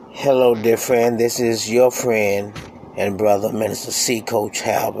Hello, dear friend. This is your friend and brother, Minister C. Coach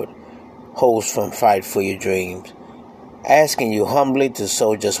Halbert, host from Fight for Your Dreams, asking you humbly to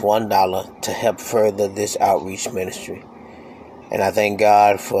sow just $1 to help further this outreach ministry. And I thank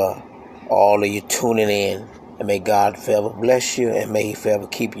God for all of you tuning in, and may God forever bless you, and may He forever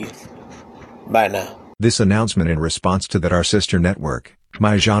keep you. Bye now. This announcement in response to that our sister network,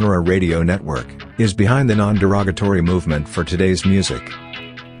 My Genre Radio Network, is behind the non-derogatory movement for today's music.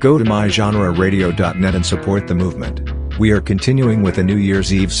 Go to mygenreradio.net and support the movement. We are continuing with a New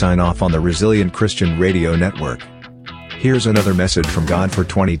Year's Eve sign-off on the Resilient Christian Radio Network. Here's another message from God for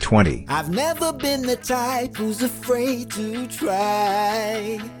 2020. I've never been the type who's afraid to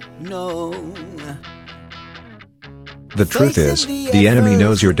try. No. The truth is, the enemy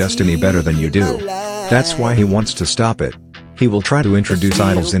knows your destiny better than you do. That's why he wants to stop it. He will try to introduce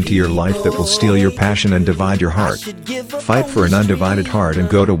idols into your life that will steal your passion and divide your heart. Fight for an undivided heart and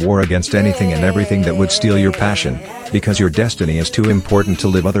go to war against anything and everything that would steal your passion, because your destiny is too important to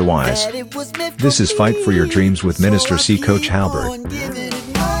live otherwise. This is Fight for Your Dreams with Minister C. Coach Halbert.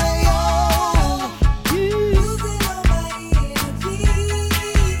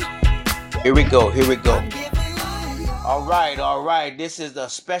 Here we go. All right. This is a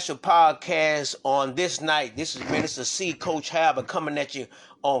special podcast on this night. This is Minister C. Coach Halbert coming at you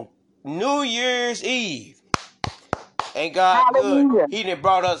on New Year's Eve. Ain't God good? He done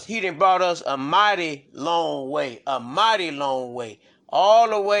brought us a mighty long way. All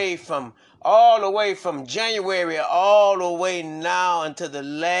the way from January, all the way now until the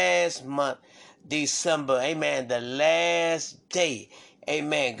last month, December. Amen. The last day.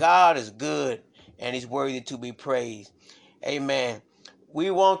 Amen. God is good and He's worthy to be praised. Amen. We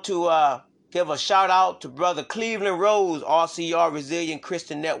want to give a shout out to Brother Cleveland Rose, RCR Resilient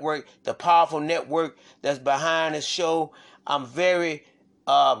Christian Network, the powerful network that's behind the show. I'm very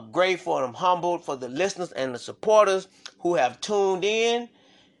grateful and I'm humbled for the listeners and the supporters who have tuned in.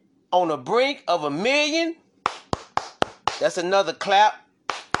 On the brink of 1 million. That's another clap.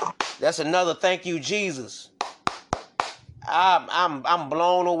 That's another thank you, Jesus. I'm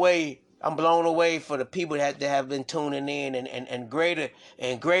blown away. I'm blown away for the people that have been tuning in, and greater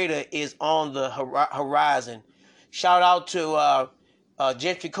is on the horizon. Shout out to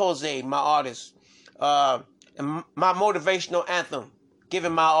Gentry Coze, my artist, and my motivational anthem,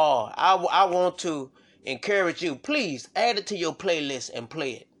 Giving My All. I want to encourage you, please add it to your playlist and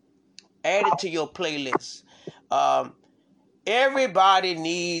play it. Add it to your playlist. Everybody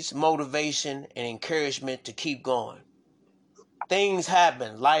needs motivation and encouragement to keep going. Things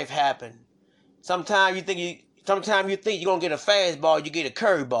happen, life happen. Sometimes you think you're gonna get a fastball, you get a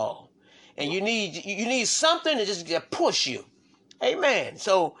curveball, and you need something to just push you. Amen.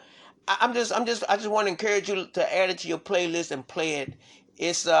 So I just want to encourage you to add it to your playlist and play it.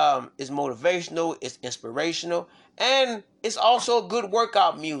 It's motivational, it's inspirational, and it's also good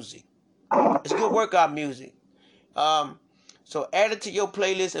workout music. It's good workout music. So add it to your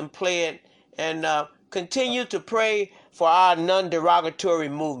playlist and play it, and continue to pray for our non-derogatory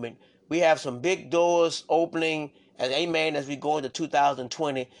movement. We have some big doors opening, as we go into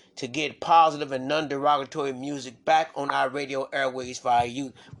 2020, to get positive and non-derogatory music back on our radio airways for our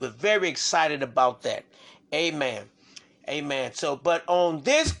youth. We're very excited about that. Amen. So, but on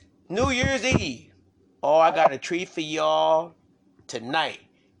this New Year's Eve, I got a treat for y'all tonight.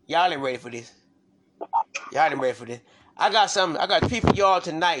 Y'all ain't ready for this. I got a treat for y'all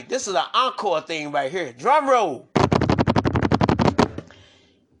tonight. This is an encore thing right here. Drum roll.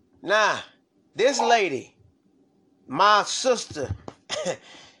 Now, this lady, my sister,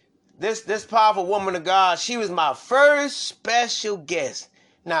 this powerful woman of God, she was my first special guest.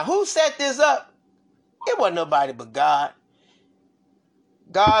 Now, who set this up? It wasn't nobody but God.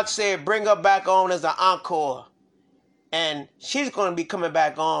 God said, bring her back on as an encore. And she's going to be coming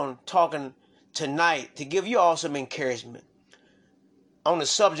back on talking tonight to give you all some encouragement on the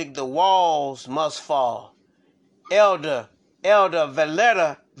subject, The Walls Must Fall. Elder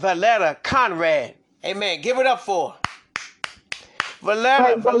Valletta Conrad. Amen. Give it up for her.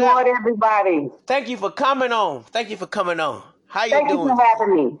 Praise the Lord, everybody. Thank you for coming on. How you doing? Thank you for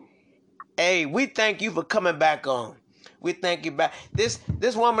having me. Hey, we thank you for coming back on. We thank you back. This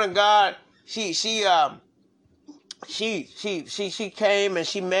woman of God, she came and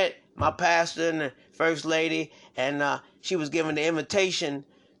she met my pastor and the first lady, and she was given the invitation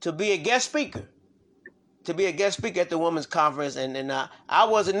to be a guest speaker. At the women's conference, and I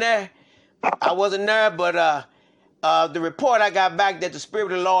wasn't there. But the report I got back that the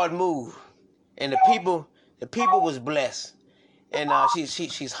Spirit of the Lord moved, and the people was blessed, and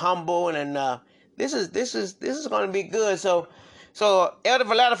she's humble, and this is going to be good. So So, Elder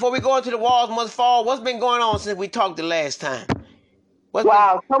Valada, before we go into the walls must fall, what's been going on since we talked the last time?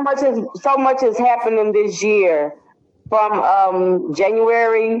 Wow, so much is happening this year. From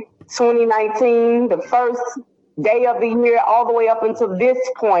January 2019, the first day of the year, all the way up until this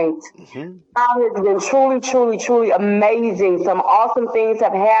point. God has been truly, truly, truly amazing. Some awesome things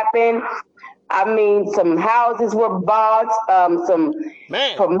have happened. I mean, some houses were bought, some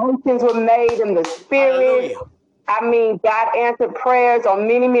promotions were made in the spirit. Hallelujah. I mean, God answered prayers on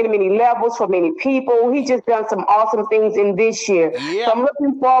many, many, many levels for many people. He just done some awesome things in this year. Yeah. So I'm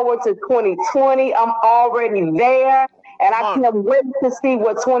looking forward to 2020. I'm already there, and I can't wait to see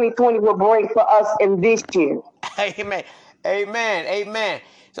what 2020 will bring for us in this year. Amen. Amen. Amen.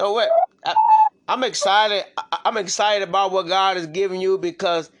 So what? I'm excited. I'm excited about what God is giving you,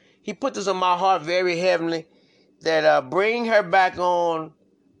 because He put this on my heart very heavily, that bring her back on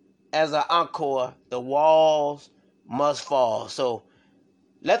as an encore. The walls must fall. So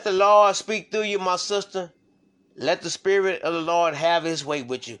let the Lord speak through you, my sister. Let the Spirit of the Lord have His way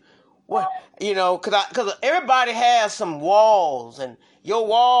with you. What, because everybody has some walls, and your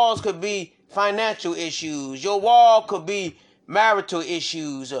walls could be financial issues. Your wall could be marital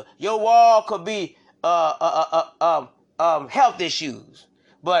issues. Your wall could be health issues.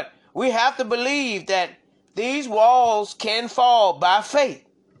 But we have to believe that these walls can fall by faith.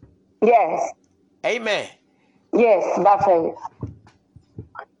 Yes. Amen. Yes, by faith.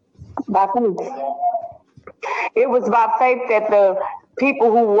 By faith. It was by faith that the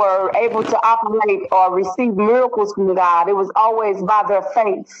people who were able to operate or receive miracles from God, it was always by their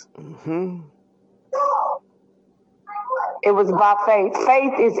faith. It was by faith.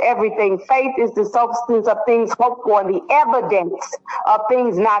 Faith is everything. Faith is the substance of things hoped for and the evidence of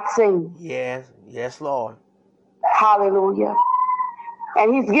things not seen. Yes. Yes, Lord. Hallelujah.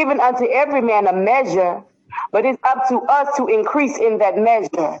 And He's given unto every man a measure, but it's up to us to increase in that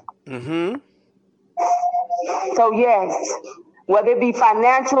measure. So yes, whether it be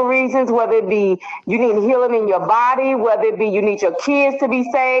financial reasons, whether it be you need healing in your body, whether it be you need your kids to be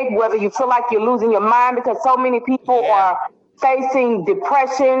saved, whether you feel like you're losing your mind because so many people are facing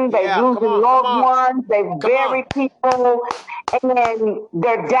depression, they've losing loved ones, they've buried people, and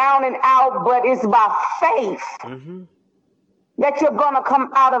they're down and out, but it's by faith that you're going to come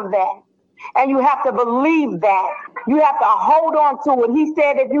out of that. And you have to believe that. You have to hold on to it. He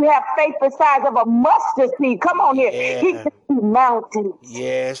said if you have faith the size of a mustard seed, come on here, He can move mountains.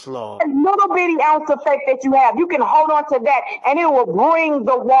 Yes, Lord. A little bitty ounce of faith that you have, you can hold on to that, and it will bring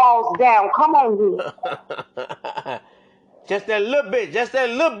the walls down. Come on here. Just that little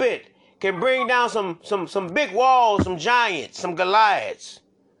bit can bring down some big walls, some giants, some Goliaths.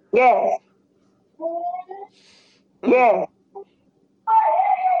 Yes. Yes.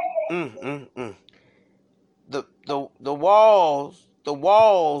 The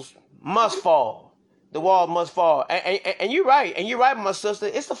walls must fall. The wall must fall. And you're right. And you're right, my sister.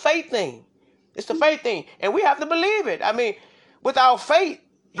 It's the faith thing. It's the faith thing. And we have to believe it. I mean, without faith,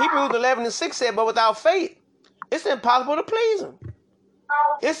 Hebrews 11:6 said, but without faith, it's impossible to please Him.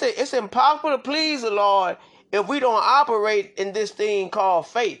 It's impossible to please the Lord if we don't operate in this thing called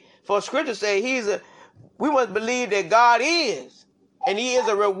faith. For Scripture says we must believe that God is, and He is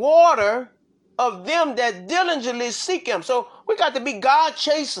a rewarder of them that diligently seek Him. So we got to be God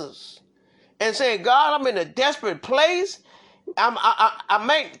chasers and saying, God, I'm in a desperate place. I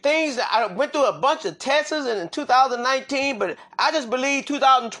make things. I went through a bunch of tests in 2019, but I just believe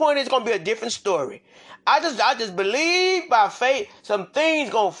 2020 is going to be a different story. I just believe by faith some things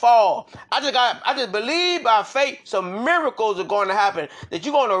gonna fall. I just believe by faith some miracles are going to happen. That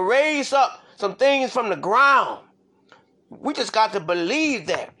you're going to raise up some things from the ground. We just got to believe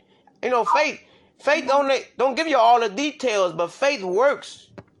that. Faith don't give you all the details, but faith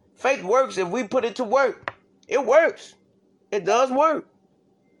works. Faith works if we put it to work. It works. It does work.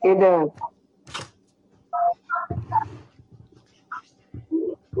 It does.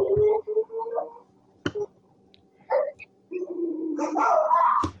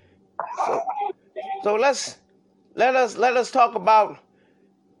 So let us talk about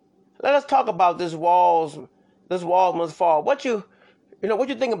this walls. This walls must fall. What you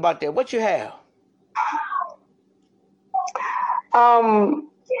think about that? What you have?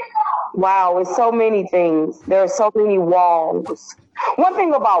 Wow, it's so many things. There are so many walls. One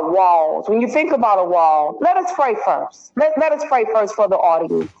thing about walls, when you think about a wall, let us pray first. Let us pray first for the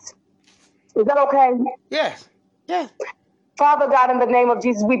audience. Is that okay? Yes. Yes. Father God, in the name of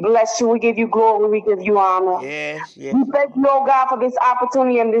Jesus, we bless you. We give you glory. We give you honor. Yes, yes. We thank you, oh God, for this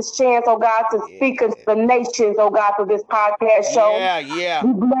opportunity and this chance, oh God, to speak into the nations, oh God, through this podcast show. Yeah.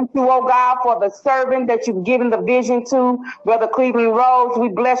 We bless you, oh God, for the servant that you've given the vision to, Brother Cleveland Rose. We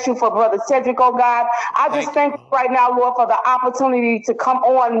bless you for Brother Cedric, oh God. I just thank you right now, Lord, for the opportunity to come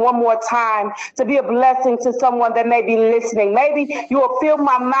on one more time, to be a blessing to someone that may be listening. Maybe you will fill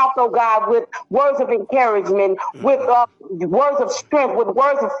my mouth, oh God, with words of encouragement, with words of strength, with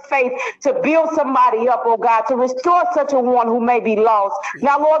words of faith, to build somebody up, oh God, to restore such a one who may be lost.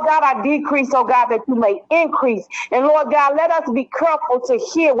 Now, Lord God, I decrease, oh God, that you may increase. And Lord God, let us be careful to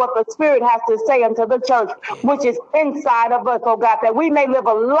hear what the Spirit has to say unto the church, which is inside of us, oh God, that we may live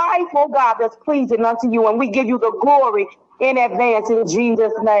a life, oh God, that's pleasing unto you. And we give you the glory in advance in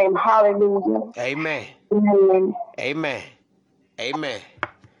Jesus' name. Hallelujah. Amen. Amen. Amen. Amen.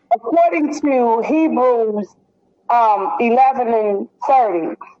 According to Hebrews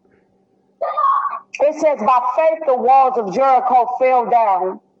 11:30, it says, by faith the walls of Jericho fell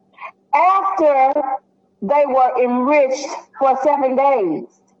down after they were enriched for 7 days.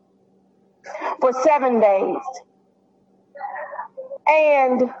 For 7 days.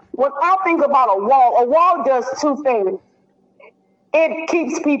 And when I think about a wall does two things. It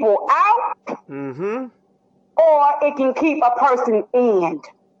keeps people out, or it can keep a person in.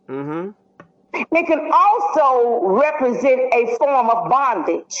 It can also represent a form of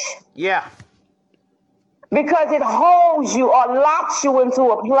bondage. Yeah. Because it holds you or locks you into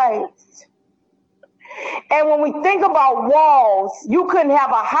a place. And when we think about walls, you couldn't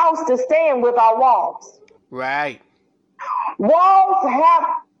have a house to stand without walls. Right. Walls have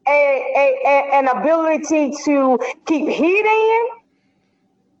an ability to keep heat in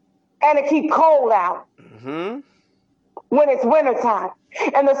and to keep cold out when it's wintertime.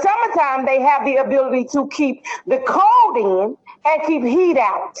 In the summertime, they have the ability to keep the cold in and keep heat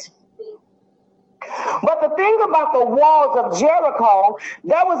out. But the thing about the walls of Jericho,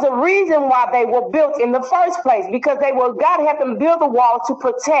 there was a reason why they were built in the first place, because God had them build the wall to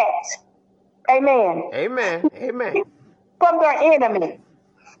protect. Amen. Amen. Amen. From their enemy.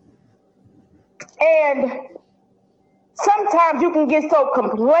 And sometimes you can get so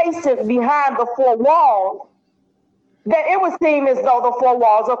complacent behind the four walls that it would seem as though the four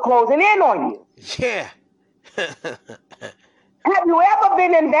walls are closing in on you. Yeah. Have you ever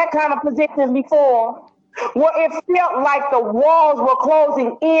been in that kind of position before, where it felt like the walls were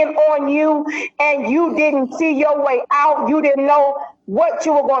closing in on you and you didn't see your way out? You didn't know what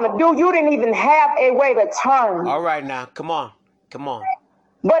you were going to do. You didn't even have a way to turn. All right now, come on.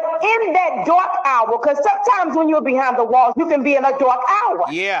 But in that dark hour, because sometimes when you're behind the walls, you can be in a dark hour.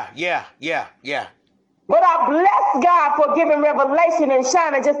 Yeah. But I bless God for giving revelation and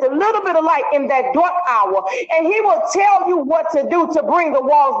shining just a little bit of light in that dark hour. And he will tell you what to do to bring the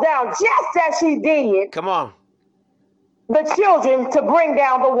walls down, just as he did. Come on. The children to bring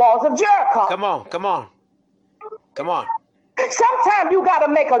down the walls of Jericho. Come on. Sometimes you got to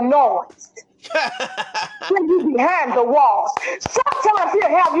make a noise when you behind the walls. Sometimes he'll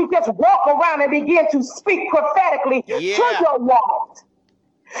have you just walk around and begin to speak prophetically to your walls.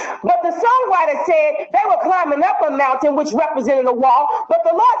 But the songwriter said they were climbing up a mountain, which represented a wall. But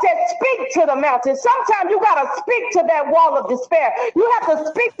the Lord said, speak to the mountain. Sometimes you got to speak to that wall of despair. You have to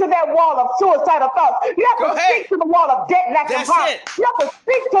speak to that wall of suicidal thoughts. You have to speak to the wall of debt, lack, and poverty. You have to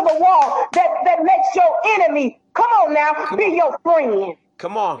speak to the wall that makes your enemy, come on now, be your friend.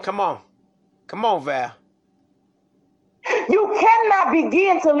 Come on, Val. You cannot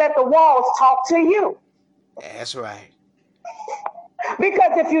begin to let the walls talk to you. That's right.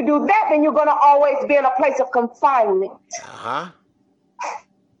 Because if you do that, then you're going to always be in a place of confinement.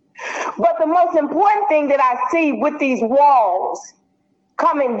 But the most important thing that I see with these walls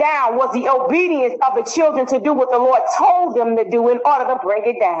coming down was the obedience of the children to do what the Lord told them to do in order to bring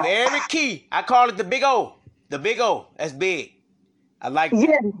it down. Very key. I call it the big O. The big O. That's big. I like that.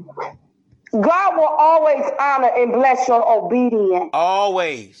 Yes. God will always honor and bless your obedience.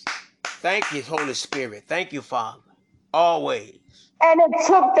 Always. Thank you, Holy Spirit. Thank you, Father. Always. And it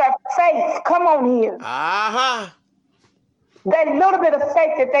took their faith. Come on here. That little bit of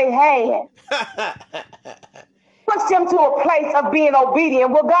faith that they had pushed them to a place of being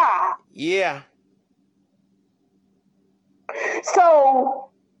obedient with God. Yeah.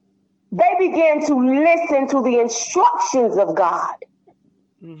 So they began to listen to the instructions of God.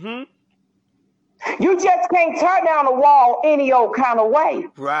 You just can't tear down a wall any old kind of way.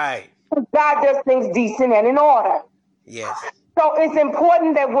 Right. God does things decent and in order. Yes. So it's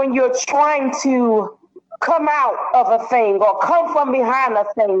important that when you're trying to come out of a thing or come from behind a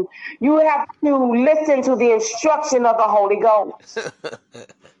thing. You have to listen to the instruction of the Holy Ghost.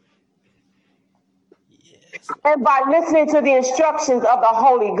 Yes. And by listening to the instructions of the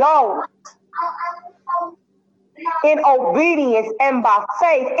Holy Ghost, in obedience and by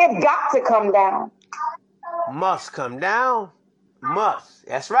faith, it's got to come down. Must come down. Must.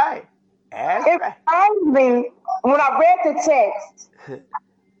 That's right. That's It right. reminds me, when I read the text,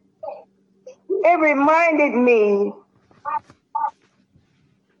 it reminded me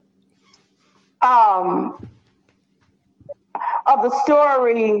of the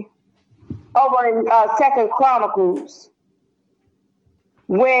story over in 2 Chronicles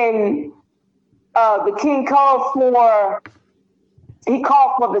when the king called for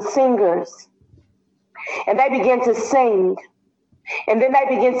the singers, and they began to sing, and then they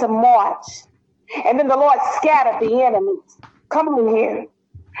began to march, and then the Lord scattered the enemies. Come on here.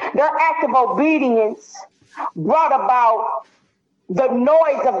 Their act of obedience brought about the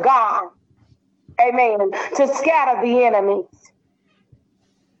noise of God, amen, to scatter the enemies.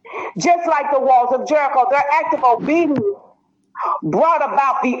 Just like the walls of Jericho, their act of obedience brought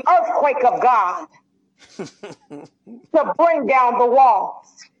about the earthquake of God to bring down the walls.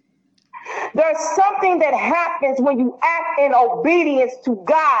 There's something that happens when you act in obedience to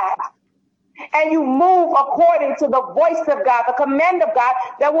God and you move according to the voice of God, the command of God,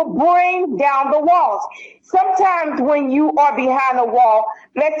 that will bring down the walls. Sometimes when you are behind a wall,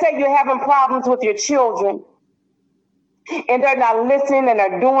 let's say you're having problems with your children, and they're not listening, and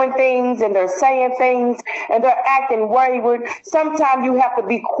they're doing things, and they're saying things, and they're acting wayward. Sometimes you have to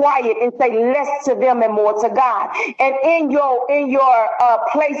be quiet and say less to them and more to God. And in your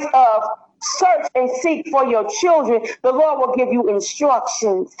place of search and seek for your children, the Lord will give you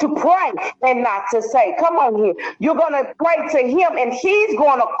instructions to pray and not to say. Come on here. You're going to pray to him, and he's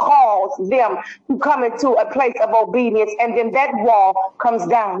going to cause them to come into a place of obedience, and then that wall comes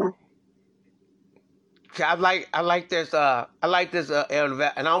down. I like this, Elder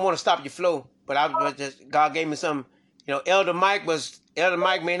Val, and I don't want to stop your flow, but God gave me some. Elder Mike, me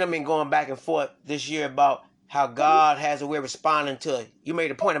and him been going back and forth this year about how God has a way of responding to it. You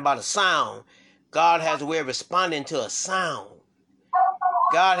made a point about a sound. God has a way of responding to a sound.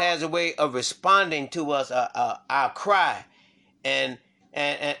 God has a way of responding to us, our cry, and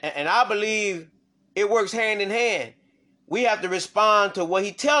I believe it works hand in hand. We have to respond to what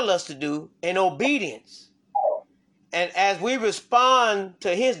he tells us to do in obedience. And as we respond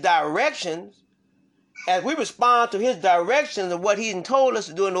to his directions, of what he told us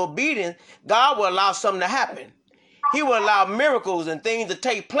to do in obedience, God will allow something to happen. He will allow miracles and things to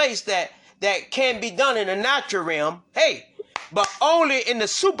take place that can be done in the natural realm, but only in the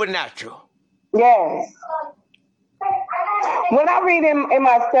supernatural. Yes. When I read in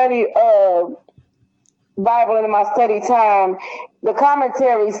my study of Bible and in my study time, the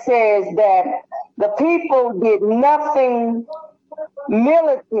commentary says that the people did nothing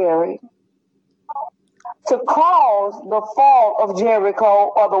military to cause the fall of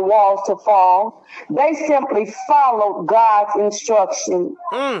Jericho or the walls to fall. They simply followed God's instruction.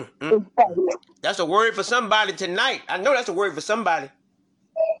 That's a word for somebody tonight. I know that's a word for somebody.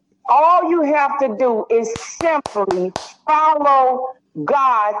 All you have to do is simply follow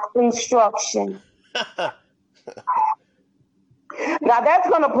God's instruction. Now that's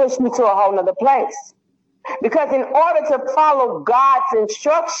going to push me to a whole nother place, because in order to follow God's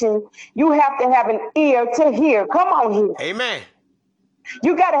instruction, you have to have an ear to hear. Come on here. Amen.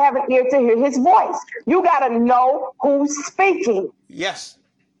 You got to have an ear to hear his voice. You got to know who's speaking. Yes.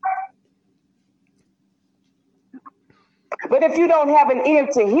 But if you don't have an ear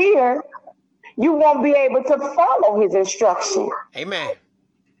to hear, you won't be able to follow his instruction. Amen.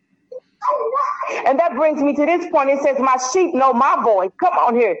 And that brings me to this point. It says, my sheep know my voice. Come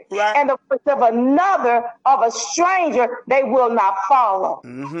on here. Right. And the voice of another, of a stranger, they will not follow.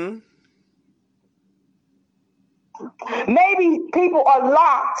 Mm-hmm. Maybe people are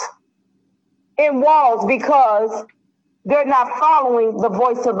locked in walls because they're not following the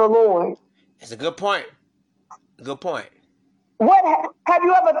voice of the Lord. That's a good point. Good point. Have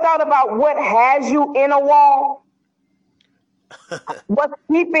you ever thought about what has you in a wall? What's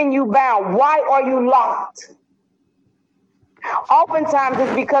keeping you bound? Why are you locked? Oftentimes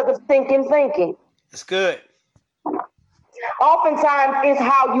it's because of thinking. That's good. Oftentimes it's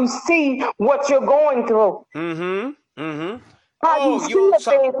how you see what you're going through. Mm-hmm. Mm-hmm. How you see a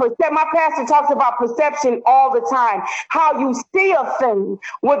thing. My pastor talks about perception all the time. How you see a thing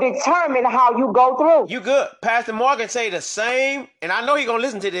will determine how you go through. You good. Pastor Morgan say the same, and I know he's going to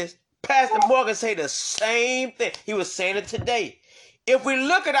listen to this. Pastor Morgan say the same thing. He was saying it today. If we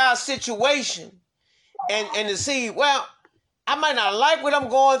look at our situation and to see, well, I might not like what I'm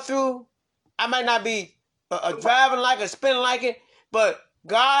going through. I might not be driving like it, spinning like it, but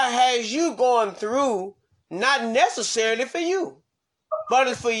God has you going through, not necessarily for you, but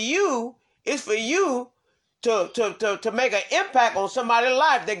it's for you. It's for you to make an impact on somebody's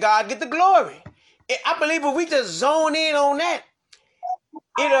life, that God get the glory. I believe if we just zone in on that,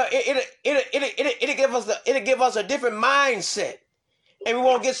 it'll give us a different mindset, and we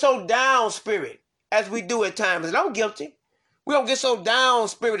won't get so down spirit as we do at times. And I'm guilty. We don't get so down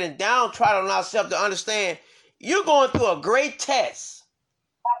spirit and downtrodden on ourselves to understand you're going through a great test.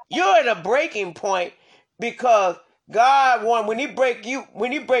 You're at a breaking point because God when he break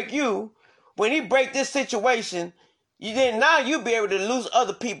this situation, now you'll be able to lose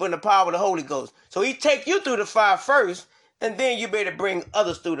other people in the power of the Holy Ghost. So he take you through the fire first, and then you better bring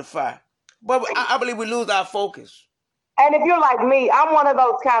others through the fire. But I believe we lose our focus. And if you're like me, I'm one of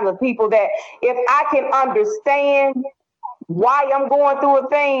those kinds of people that if I can understand why I'm going through a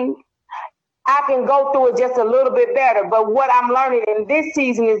thing, I can go through it just a little bit better. But what I'm learning in this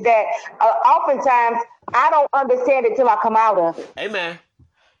season is that oftentimes I don't understand it till I come out of it. Amen.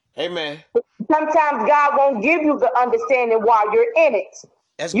 Amen. Sometimes God won't give you the understanding while you're in it.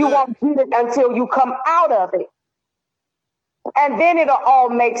 You won't get it until you come out of it. And then it'll all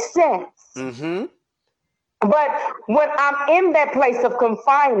make sense. Mm-hmm. But when I'm in that place of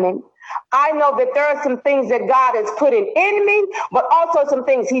confinement, I know that there are some things that God is putting in me, but also some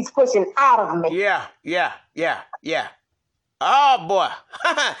things he's pushing out of me. Yeah. Oh, boy.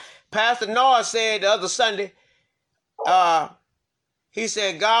 Pastor Noah said the other Sunday, he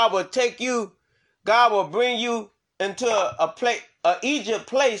said, God will bring you into a Egypt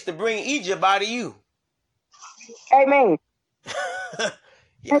place to bring Egypt out of you. Amen.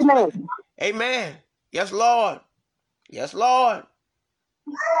 Yes, Amen. Amen. Yes, Lord. Yes, Lord.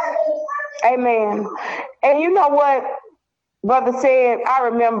 Amen. And you know what, Brother said? I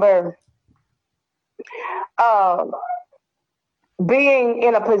remember being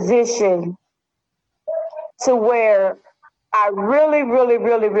in a position to where I really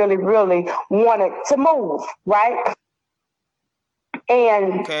wanted to move, right?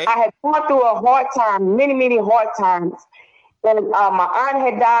 And I had gone through a hard time, many hard times. And my aunt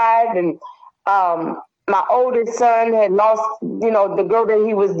had died, and my oldest son had lost, the girl that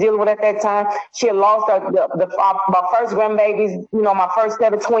he was dealing with at that time. She had lost my first grandbabies, my first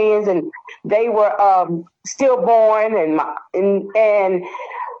set of twins, and they were stillborn. And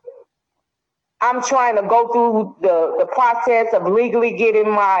I'm trying to go through the process of legally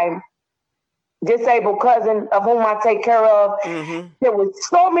getting my disabled cousin, of whom I take care of. Mm-hmm. There was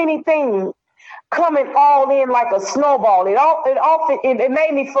so many things coming all in like a snowball. It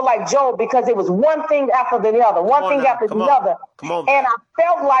made me feel like Job, because it was one thing after the other, one thing after the other. And I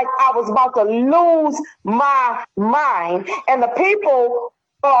felt like I was about to lose my mind. And the people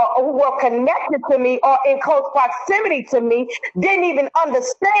who were connected to me or in close proximity to me didn't even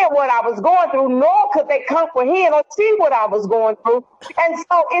understand what I was going through, nor could they comprehend or see what I was going through. And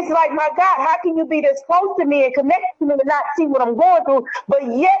so it's like, my God, how can you be this close to me and connected to me and not see what I'm going through? But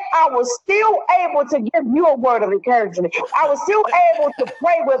yet I was still able to give you a word of encouragement. I was still able to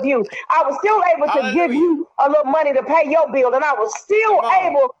pray with you. I was still able to give you a little money to pay your bill. And I was still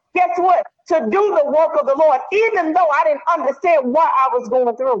able, guess what, to do the work of the Lord, even though I didn't understand what I was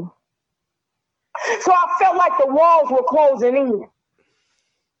going through. So I felt like the walls were closing in.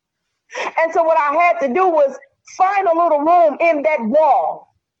 And so what I had to do was find a little room in that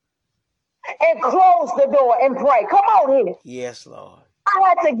wall and close the door and pray. Come on here. Yes, Lord. I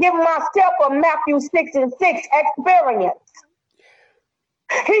had to give myself a Matthew 6:6 experience.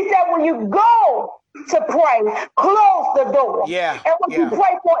 He said, when you go to pray, close the door. Yeah. And what you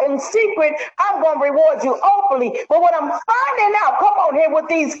pray for in secret, I'm going to reward you openly. But what I'm finding out, come on here, with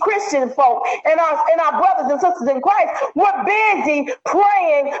these Christian folk and our brothers and sisters in Christ, we're busy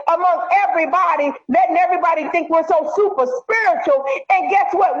praying among everybody, letting everybody think we're so super spiritual. And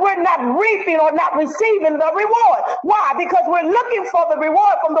guess what? We're not reaping or not receiving the reward. Why? Because we're looking for the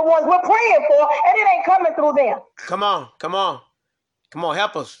reward from the ones we're praying for, and it ain't coming through them. Come on,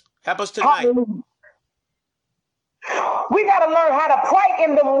 help us. Help us tonight. Hallelujah. We got to learn how to pray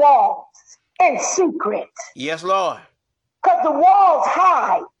in the walls in secret. Yes, Lord. Because the walls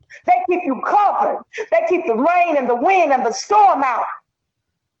hide. They keep you covered. They keep the rain and the wind and the storm out.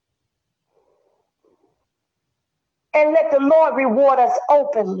 And let the Lord reward us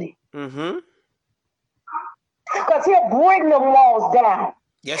openly. Mm-hmm. Because he'll bring the walls down.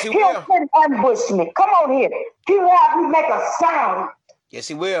 Yes, he He'll will. send ambushment. Come on here. He'll have you make a sound. Yes,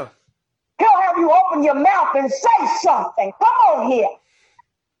 he will. He'll have you open your mouth and say something. Come on here.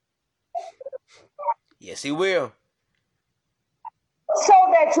 Yes, he will. So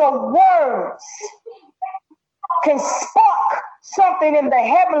that your words can spark something in the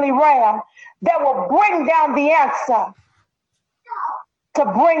heavenly realm that will bring down the answer to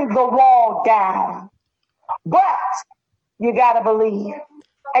bring the wall down. But you got to believe,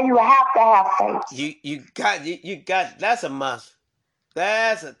 and you have to have faith. You got that's a must.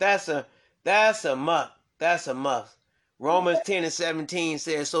 That's a must. That's a must. Romans 10:17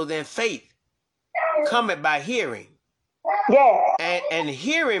 says, so then faith cometh by hearing. Yeah. And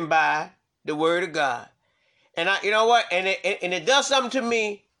hearing by the word of God. And you know what? And it does something to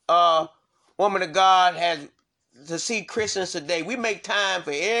me, woman of God, has to see Christians today. We make time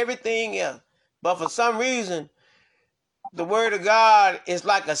for everything else. But for some reason, the word of God is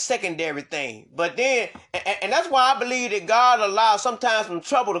like a secondary thing. But then, and that's why I believe that God allows sometimes some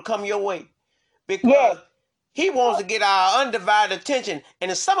trouble to come your way. Because he wants to get our undivided attention.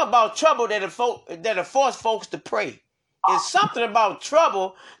 And it's something about trouble that'll force folks to pray. It's something about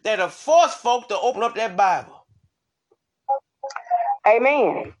trouble that'll force folk to open up that Bible.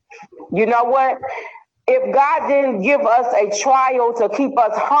 Amen. You know what? If God didn't give us a trial to keep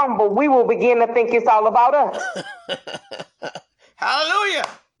us humble, we will begin to think it's all about us. Hallelujah.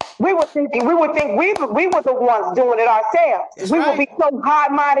 We would think we were the ones doing it ourselves. That's we right. would be so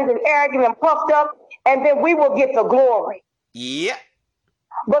high-minded and arrogant and puffed up, and then we will get the glory. Yeah.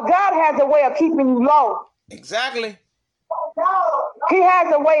 But God has a way of keeping you low. Exactly. He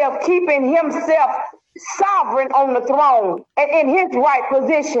has a way of keeping himself sovereign on the throne and in his right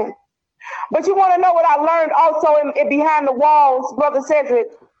position. But you want to know what I learned also in behind the walls, Brother Cedric?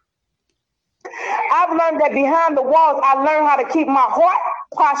 I've learned that behind the walls, I learned how to keep my heart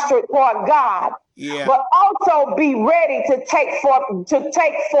postured toward God, but also be ready to take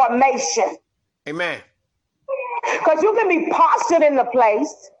formation. Amen. Because you can be postured in the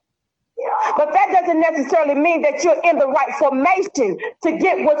place, but that doesn't necessarily mean that you're in the right formation to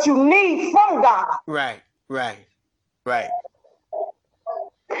get what you need from God. Right.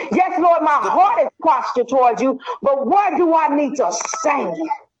 Yes, Lord, my heart is postured towards you, but where do I need to stand?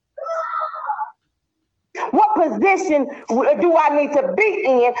 What position do I need to be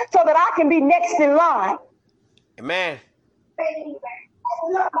in so that I can be next in line? Amen.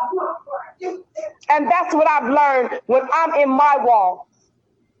 And that's what I've learned when I'm in my walls.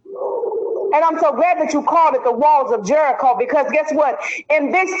 And I'm so glad that you called it the walls of Jericho, because guess what?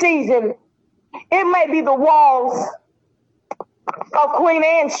 In this season, it may be the walls of Queen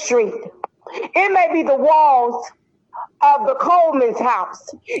Anne Street. It may be the walls of the Coleman's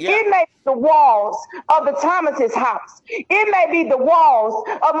house. Yeah. It may be the walls of the Thomas's house. It may be the walls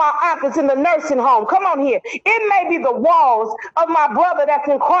of my aunt that's in the nursing home. Come on here. It may be the walls of my brother that's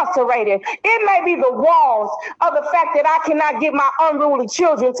incarcerated. It may be the walls of the fact that I cannot get my unruly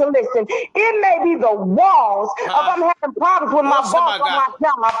children to listen. It may be the walls of I'm having problems with my boss on my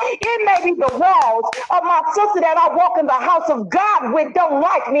job. It may be the walls of my sister that I walk in the house of God with don't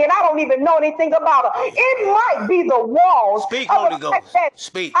like me and I don't even know anything about her. It might be the walls. Speak, Holy Ghost.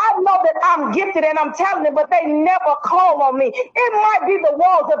 Speak. I know that I'm gifted and I'm talented, but they never call on me. It might be the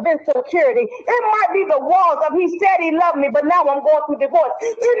walls of insecurity. It might be the walls of he said he loved me, but now I'm going through divorce.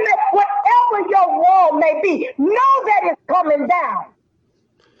 Whatever your wall may be, know that it's coming down.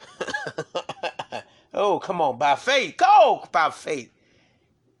 Oh, come on, by faith. Go by faith.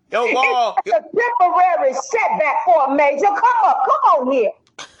 Your wall. It's a temporary setback for a major. Come on here.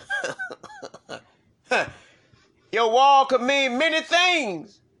 Your wall could mean many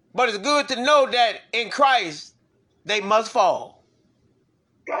things, but it's good to know that in Christ, they must fall.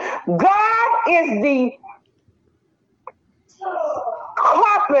 God is the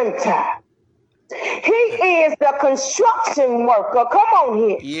carpenter. He is the construction worker. Come on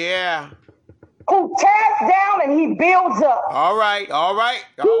here. Yeah. Who tears down and he builds up. All right.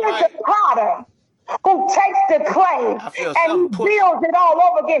 He is the potter who takes the clay and he builds it all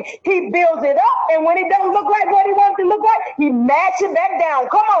over again. He builds it up, and when it doesn't look like what he wants it to look like, he matches it back down.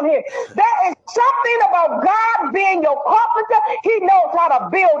 Come on here. There is something about God being your carpenter. He knows how to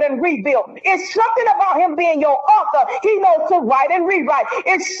build and rebuild. It's something about him being your author. He knows to write and rewrite.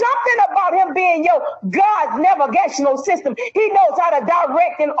 It's something about him being your God's navigational system. He knows how to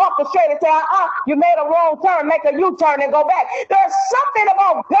direct and orchestrate and say, you made a wrong turn, make a U-turn and go back. There's something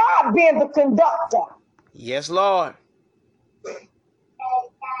about God being the conductor. Yes, Lord.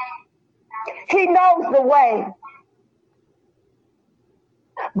 He knows the way.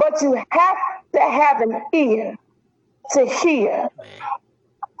 But you have to have an ear to hear.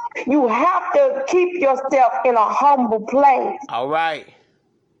 You have to keep yourself in a humble place. All right.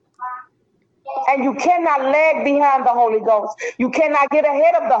 And you cannot lag behind the Holy Ghost. You cannot get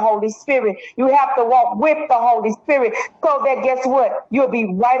ahead of the Holy Spirit. You have to walk with the Holy Spirit so that, guess what? You'll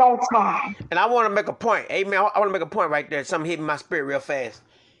be right on time. And I want to make a point. Amen. I want to make a point right there. Something hit my spirit real fast.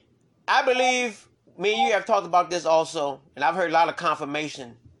 I believe me and you have talked about this also, and I've heard a lot of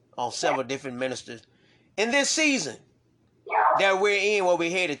confirmation on several different ministers. In this season that we're in, where we're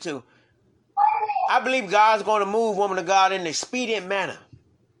headed to, I believe God's going to move, woman of God, in an expedient manner.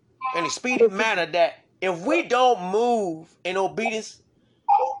 In a expedient manner that if we don't move in obedience,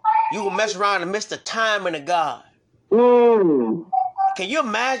 you will mess around and miss the timing of God. Mm. Can you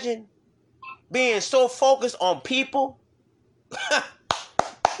imagine being so focused on people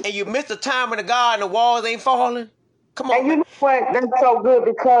and you miss the timing of God and the walls ain't falling? Come on. And you know what? That's so good,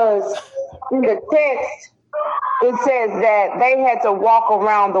 because in the text, it says that they had to walk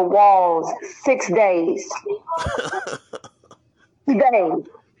around the walls 6 days. 6 days.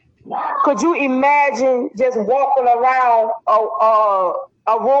 Could you imagine just walking around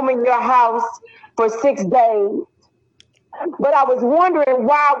a room in your house for 6 days? But I was wondering,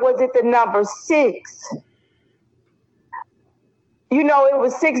 why was it the number 6? You know, it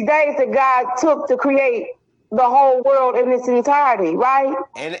was 6 days that God took to create the whole world in its entirety, right?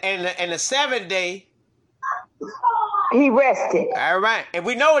 And the 7th day, He rested. all right. And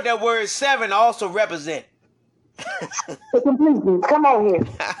we know what that word 7 also represents. The completeness. Come on here.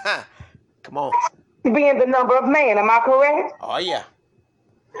 Come on. Being the number of man, am I correct? Oh, yeah.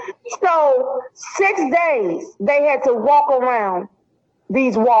 So 6 days they had to walk around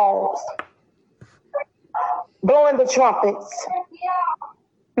these walls, blowing the trumpets,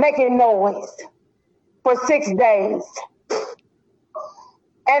 making noise for 6 days.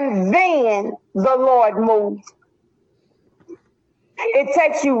 And then the Lord moved. It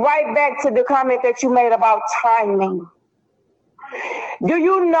takes you right back to the comment that you made about timing. Do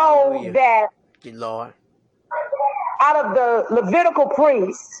you know Hallelujah. that Good Lord. out of the Levitical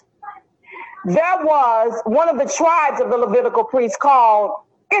priests, there was one of the tribes of the Levitical priests called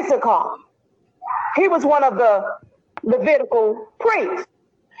Issachar. He was one of the Levitical priests.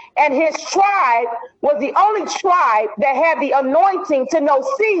 And his tribe was the only tribe that had the anointing to know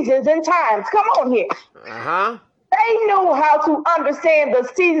seasons and times. Come on here. Uh-huh. They knew how to understand the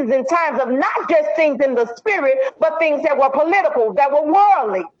seasons and times of not just things in the spirit, but things that were political, that were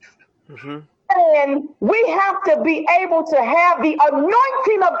worldly. Mm-hmm. And we have to be able to have the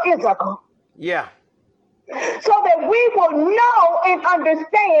anointing of Issachar, Yeah. so that we will know and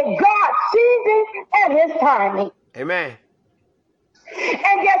understand God's season and his timing. Amen.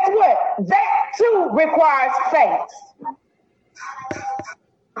 And guess what? That too requires faith.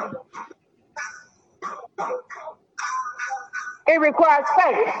 It requires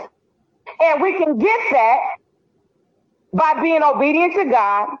faith. And we can get that by being obedient to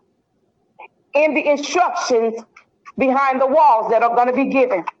God in the instructions behind the walls that are going to be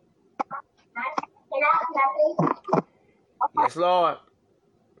given. Yes, Lord.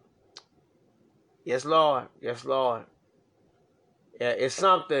 Yes, Lord. Yes, Lord. Yeah, it's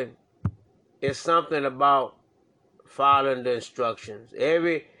something about following the instructions.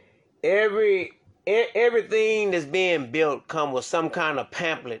 Everything that's being built comes with some kind of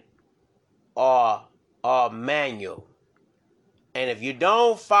pamphlet or manual. And if you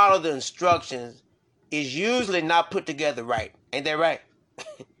don't follow the instructions, it's usually not put together right. Ain't that right?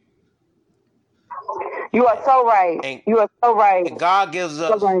 You are so right. You are so right. And God gives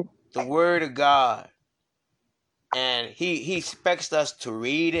us the word of God. And he expects us to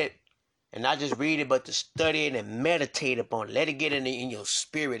read it. And not just read it, but to study it and meditate upon it. Let it get in your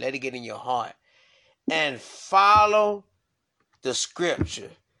spirit. Let it get in your heart. And follow the scripture.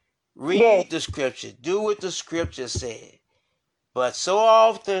 Read the scripture. Do what the scripture said. But so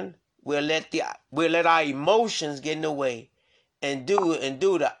often we'll let our emotions get in the way and do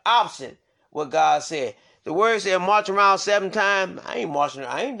the opposite what God said. The word said march around 7 times. I ain't marching.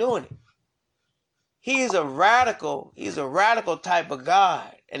 I ain't doing it. He's a radical type of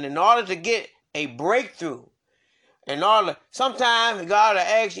God. And in order to get a breakthrough, sometimes God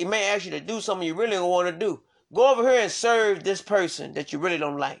may ask you to do something you really don't want to do. Go over here and serve this person that you really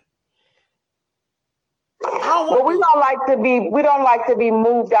don't like. Well, we don't like to be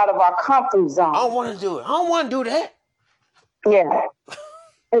moved out of our comfort zone. I don't want to do it. I don't want to do that. Yeah.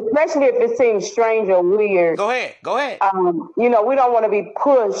 Especially if it seems strange or weird. Go ahead. We don't want to be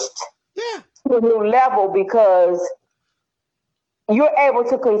pushed to a new level, because you're able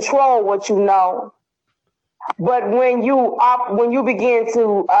to control what you know. But when you begin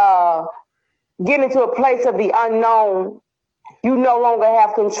to get into a place of the unknown, you no longer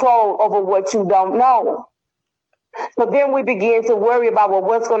have control over what you don't know. So then we begin to worry about, well,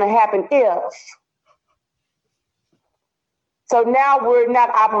 what's going to happen if? So now we're not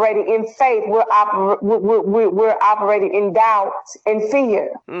operating in faith. We're operating in doubt and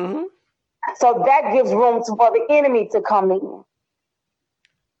fear. Mm-hmm. So that gives room for the enemy to come in.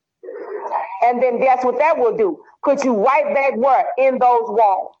 And then that's what that will do. Put you right back where? In those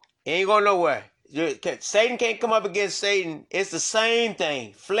walls. Ain't going nowhere. Satan can't come up against Satan. It's the same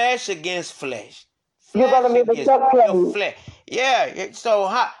thing. Flesh against flesh. You're going to be the your flesh. Yeah. So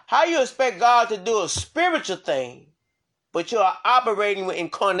how you expect God to do a spiritual thing, but you are operating in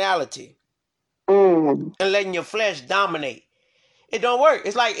carnality and letting your flesh dominate? It don't work.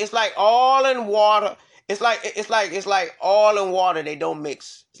 It's like all in water. It's like all in water. They don't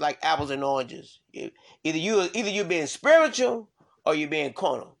mix. It's like apples and oranges. Either you being spiritual or you being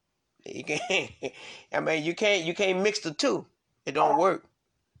carnal. You can't. I mean, you can't mix the two. It don't work.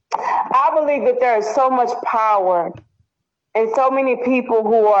 I believe that there is so much power and so many people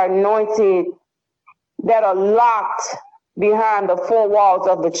who are anointed that are locked behind the four walls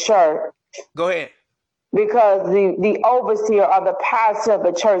of the church. Go ahead. Because the overseer or the pastor of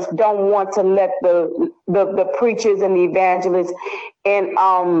the church don't want to let the preachers and the evangelists and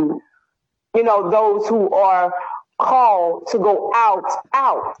those who are called to go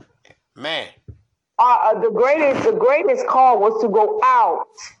out. Man. The greatest call was to go out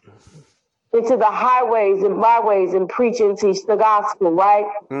into the highways and byways and preach and teach the gospel, right?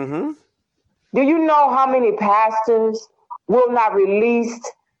 Mm-hmm. Do you know how many pastors will not release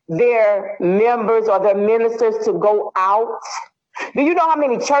their members or their ministers to go out? Do you know how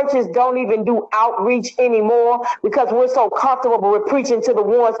many churches don't even do outreach anymore because we're so comfortable with preaching to the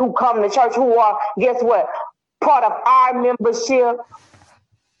ones who come to church who are, guess what, part of our membership?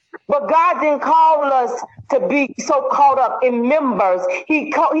 But God didn't call us to be so caught up in members.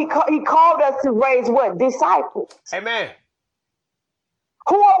 He called us to raise what? Disciples. Amen.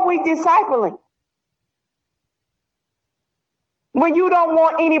 Who are we discipling? When you don't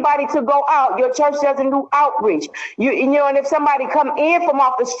want anybody to go out, your church doesn't do outreach. And if somebody come in from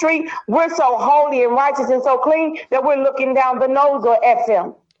off the street, we're so holy and righteous and so clean that we're looking down the nose at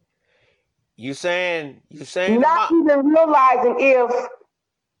them. You saying not even realizing if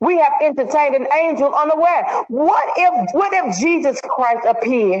we have entertained an angel unaware. What if Jesus Christ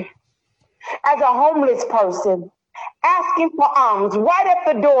appeared as a homeless person asking for alms right at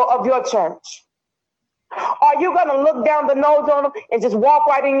the door of your church? Are you going to look down the nose on him and just walk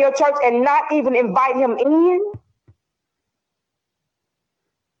right in your church and not even invite him in?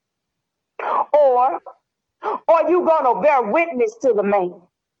 Or are you going to bear witness to the man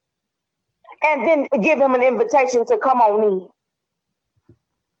and then give him an invitation to come on in?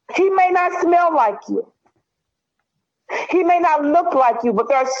 He may not smell like you. He may not look like you, but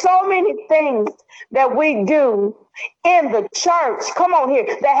there are so many things that we do in the church, come on here,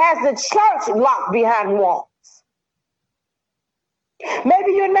 that has the church locked behind walls.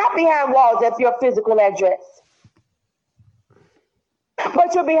 Maybe you're not behind walls at your physical address,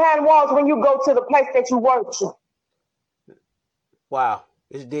 but you're behind walls when you go to the place that you worship. Wow,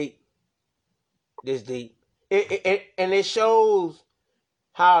 it's deep. It's deep. And it shows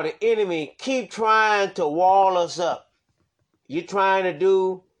how the enemy keep trying to wall us up. You're trying to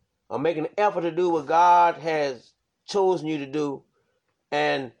do or making an effort to do what God has chosen you to do,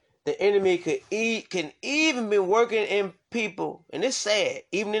 and the enemy can even be working in people, and it's sad,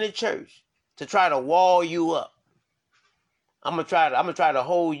 even in the church, to try to wall you up. I'm gonna try to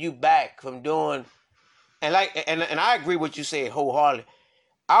hold you back from doing, and I agree with what you said wholeheartedly.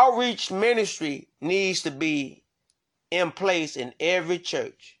 Outreach ministry needs to be in place in every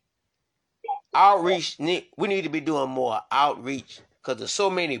church. Outreach, we need to be doing more outreach because there's so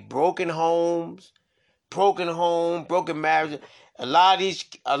many broken homes, broken marriages. A lot of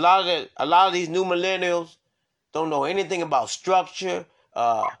these new millennials don't know anything about structure,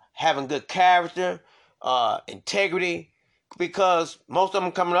 having good character, integrity, because most of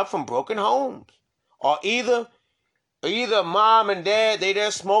them coming up from broken homes, or either mom and dad,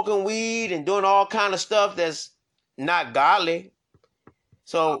 they're smoking weed and doing all kind of stuff that's not godly.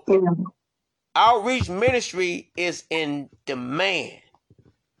 So outreach ministry is in demand.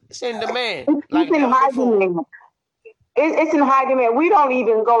 It's in demand. It's in high demand. It's in high demand. We don't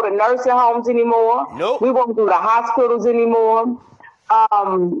even go to nursing homes anymore. Nope. We won't go to hospitals anymore.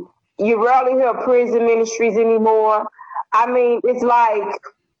 You rarely hear prison ministries anymore. I mean, it's like,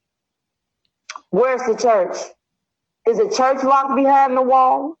 where's the church? Is the church locked behind the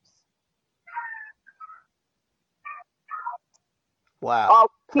walls? Wow.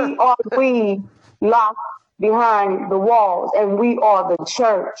 Are we locked behind the walls, and we are the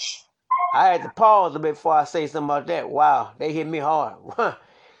church? I had to pause a bit before I say something about that. Wow, they hit me hard.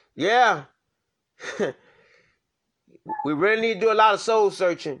 Yeah. We really need to do a lot of soul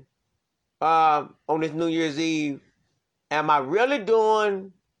searching on this New Year's Eve. Am I really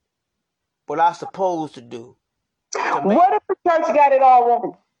doing what I'm supposed to do? What if the church got it all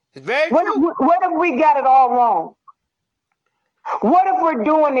wrong? It's very true. What if we got it all wrong? What if we're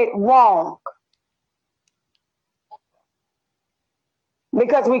doing it wrong?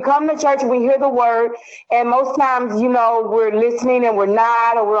 Because we come to church, we hear the word, and most times, we're listening and we're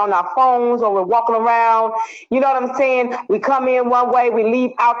not, or we're on our phones, or we're walking around. You know what I'm saying? We come in one way, we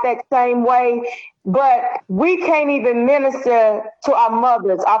leave out that same way. But we can't even minister to our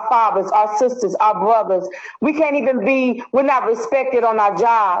mothers, our fathers, our sisters, our brothers. We can't even we're not respected on our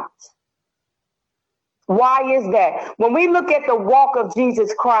jobs. Why is that? When we look at the walk of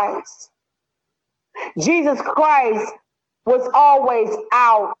Jesus Christ was always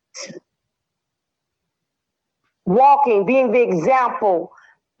out, walking, being the example.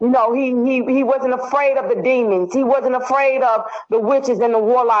 He wasn't afraid of the demons. He wasn't afraid of the witches and the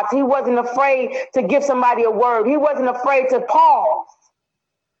warlocks. He wasn't afraid to give somebody a word. He wasn't afraid to pause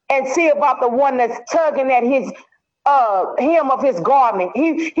and see about the one that's tugging at his hem of his garment.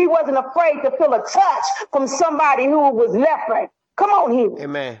 He wasn't afraid to feel a touch from somebody who was leopard. Come on here.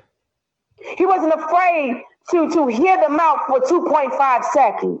 Amen. He wasn't afraid to hear them out for 2.5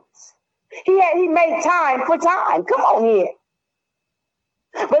 seconds. He made time for time. Come on here.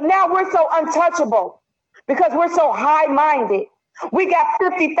 But now we're so untouchable because we're so high-minded. We got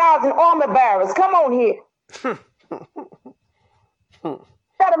 50,000 armor bearers. Come on here.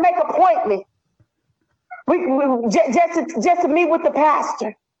 Got to make an appointment. We just to meet with the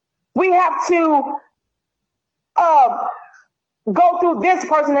pastor. We have to go through this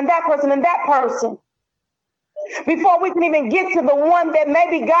person and that person and that person before we can even get to the one that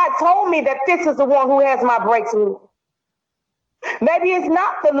maybe God told me that this is the one who has my breakthrough. Maybe it's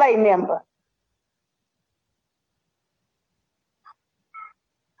not the lay member.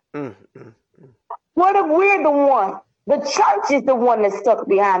 What if we're the one? The church is the one that's stuck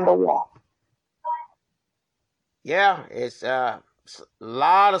behind the wall. Yeah, it's a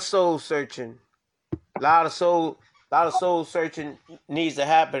lot of soul searching. A lot of soul searching needs to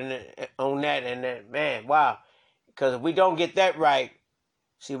happen on that. And that, man, wow. Because if we don't get that right,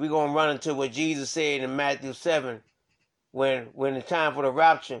 see, we're going to run into what Jesus said in Matthew 7. When it's time for the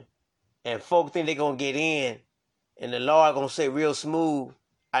rapture and folk think they're going to get in and the Lord going to say real smooth,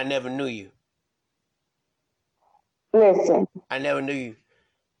 I never knew you. Listen. I never knew you.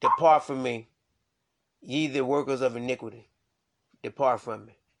 Depart from me, ye the workers of iniquity. Depart from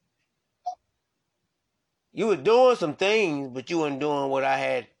me. You were doing some things, but you weren't doing what I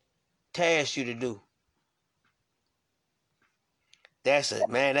had tasked you to do. That's it,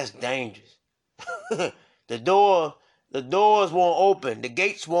 man. That's dangerous. The doors won't open. The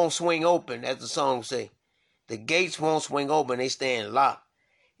gates won't swing open, as the song say. The gates won't swing open. They stand locked.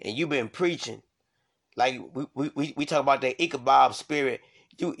 And you've been preaching. Like we talk about the Ichabod spirit.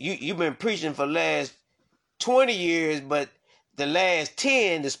 You've been preaching for the last 20 years, but the last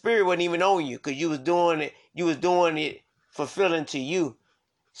 10, the spirit wasn't even on you because you was doing it fulfilling to you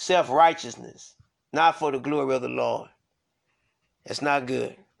self-righteousness, not for the glory of the Lord. That's not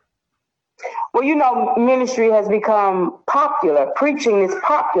good. Well, ministry has become popular. Preaching is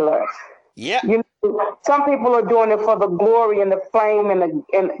popular. Yeah. Some people are doing it for the glory and the fame and the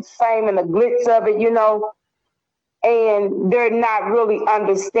fame and the glitz of it, and they're not really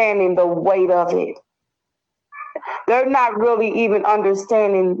understanding the weight of it. They're not really even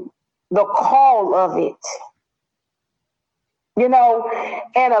understanding the call of it. And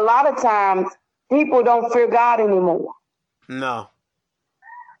a lot of times people don't fear God anymore. No.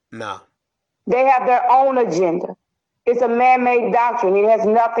 They have their own agenda. It's a man-made doctrine. It has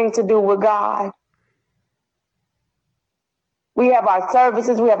nothing to do with God. We have our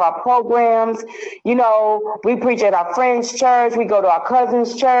services. We have our programs. We preach at our friend's church. We go to our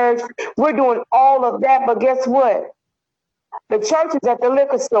cousin's church. We're doing all of that. But guess what? The church is at the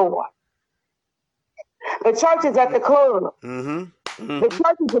liquor store. The church is at the club. The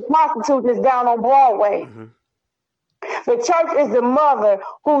church is the prostitute that's down on Broadway. The church is the mother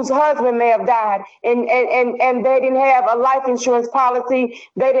whose husband may have died and they didn't have a life insurance policy.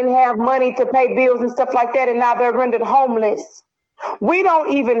 They didn't have money to pay bills and stuff like that, and now they're rendered homeless. We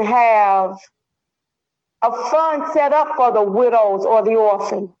don't even have a fund set up for the widows or the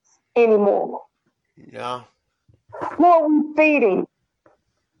orphans anymore. Yeah. Who are we feeding?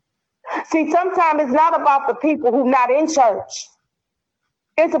 See, sometimes it's not about the people who are not in church.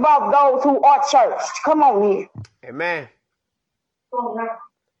 It's about those who are church. Come on here. Amen.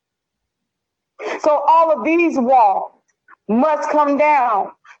 So all of these walls must come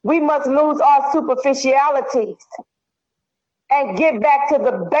down. We must lose our superficialities. and get back to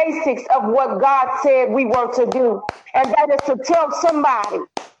the basics of what God said we were to do. And that is to tell somebody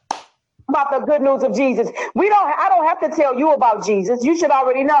about the good news of Jesus. I don't have to tell you about Jesus. You should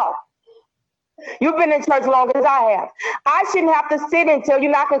already know. You've been in church longer as I have. I shouldn't have to sit and tell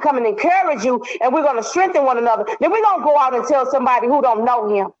you. I can come and encourage you, and we're going to strengthen one another. Then we're going to go out and tell somebody who don't know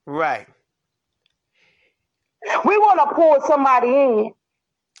him. Right. We want to pull somebody in.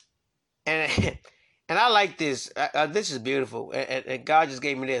 And I like this. This is beautiful. And God just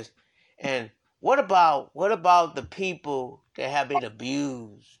gave me this. And what about the people that have been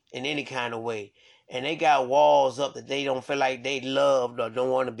abused in any kind of way, and they got walls up that they don't feel like they loved or don't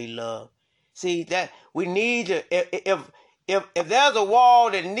want to be loved? See, that we need to, if there's a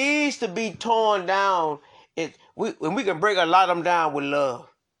wall that needs to be torn down, we can break a lot of them down with love.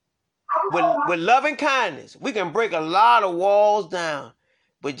 With love and kindness. We can break a lot of walls down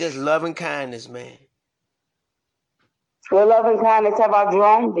with just love and kindness, man. With love and kindness have I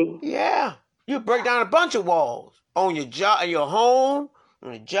drawn thee. Yeah. You break down a bunch of walls on your job, in your home,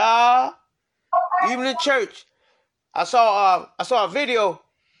 on the job, even in church. I saw a video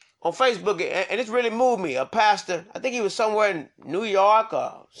on Facebook, and it really moved me. A pastor, I think he was somewhere in New York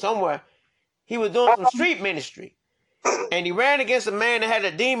or somewhere. He was doing some street ministry, and he ran against a man that had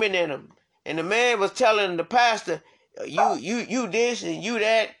a demon in him. And the man was telling the pastor, you this and you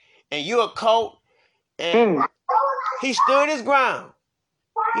that, and you a cult. And he stood his ground.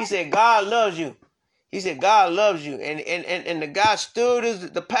 He said, God loves you. He said, God loves you. And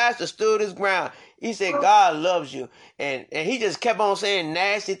the pastor stood his ground. He said, God loves you. And he just kept on saying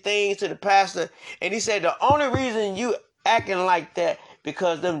nasty things to the pastor. And he said, the only reason you acting like that,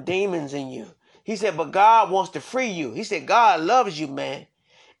 because them demons in you. He said, but God wants to free you. He said, God loves you, man.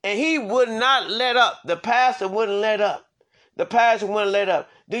 And he would not let up. The pastor wouldn't let up. The pastor wouldn't let up.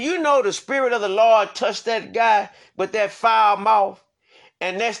 Do you know the Spirit of the Lord touched that guy with that foul mouth?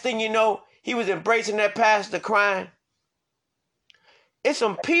 And next thing you know, he was embracing that pastor crying. It's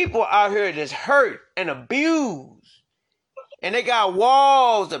some people out here that's hurt and abused. And they got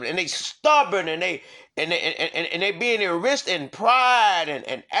walls up, and they stubborn, and they being enriched in pride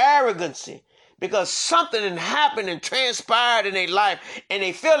and arrogancy. Because something had happened and transpired in their life, and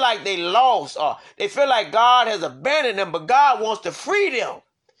they feel like they lost, or they feel like God has abandoned them, but God wants to free them.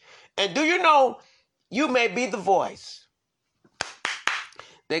 And do you know, you may be the voice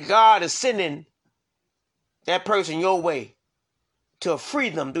that God is sending that person your way to free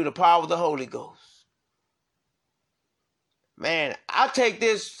them through the power of the Holy Ghost. Man, I take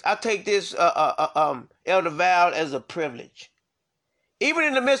this Elder Val as a privilege. Even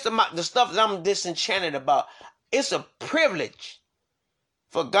in the midst of the stuff that I'm disenchanted about, it's a privilege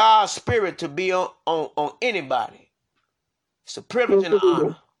for God's Spirit to be on anybody. It's a privilege and an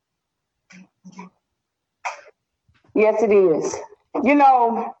honor. Yes, it is. You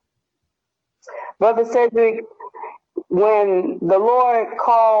know, Brother Cedric, when the Lord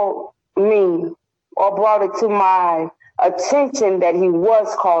called me or brought it to my attention that he was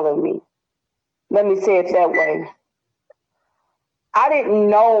calling me, let me say it that way. I didn't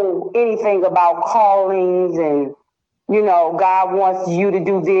know anything about callings and, you know, God wants you to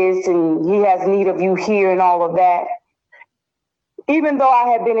do this and he has need of you here and all of that. Even though I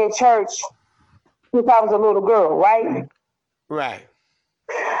had been in church since I was a little girl, right? Right.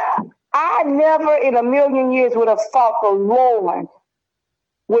 I never in a million years would have thought the Lord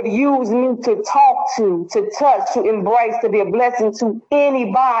would use me to talk to touch, to embrace, to be a blessing to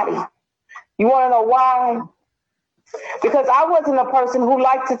anybody. You want to know why? Because I wasn't a person who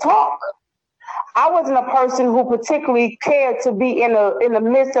liked to talk. I wasn't a person who particularly cared to be in the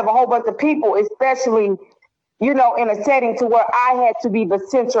midst of a whole bunch of people, especially, you know, in a setting to where I had to be the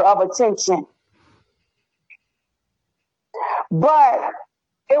center of attention. But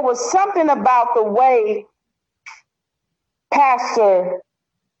it was something about the way Pastor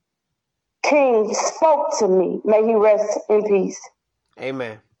King spoke to me. May he rest in peace.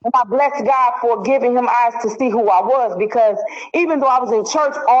 Amen. And I bless God for giving him eyes to see who I was, because even though I was in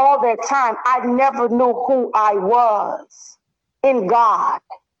church all that time, I never knew who I was in God.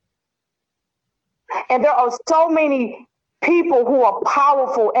 And there are so many people who are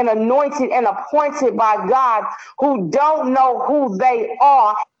powerful and anointed and appointed by God who don't know who they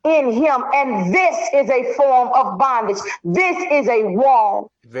are in him. And this is a form of bondage. This is a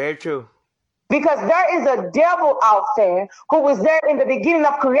wall. Very true. Because there is a devil out there who was there in the beginning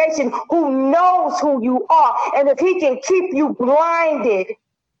of creation, who knows who you are. And if he can keep you blinded,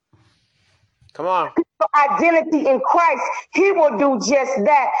 come on, your identity in Christ, he will do just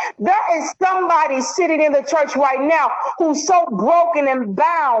that. There is somebody sitting in the church right now who's so broken and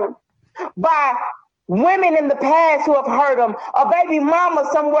bound by women in the past who have hurt them, a baby mama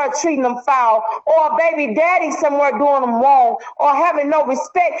somewhere treating them foul, or a baby daddy somewhere doing them wrong, or having no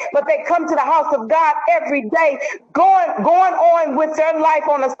respect, but they come to the house of God every day, going on with their life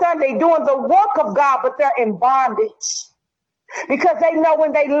on a Sunday, doing the work of God, but they're in bondage. Because they know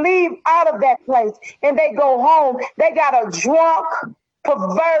when they leave out of that place and they go home, they got a drunk,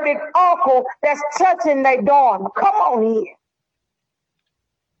 perverted uncle that's touching their daughter. Come on here.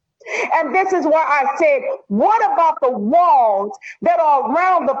 And this is why I said, what about the walls that are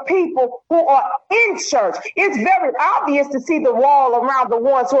around the people who are in church? It's very obvious to see the wall around the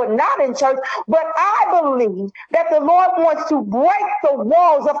ones who are not in church, but I believe that the Lord wants to break the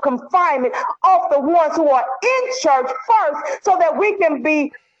walls of confinement off the ones who are in church first, so that we can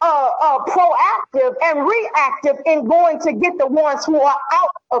be proactive and reactive in going to get the ones who are out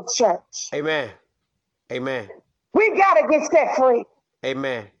of church. Amen. Amen. We got to get set free.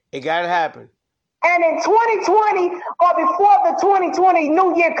 Amen. It got to happen. And in 2020, or before the 2020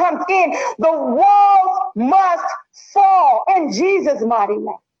 new year comes in, the walls must fall in Jesus' mighty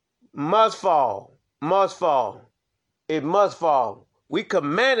name. Must fall. Must fall. It must fall. We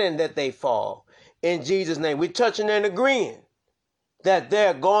commanding that they fall in Jesus' name. We're touching and agreeing that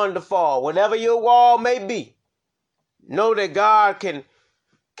they're going to fall. Whatever your wall may be, know that God can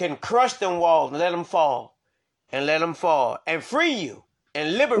crush them walls and let them fall. And let them fall. And free you.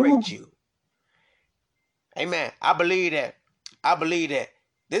 And liberate you. Amen. I believe that. I believe that.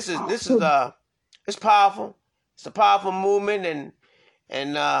 This is it's powerful. It's a powerful movement,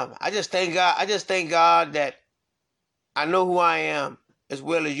 and I just thank God. I just thank God that I know who I am as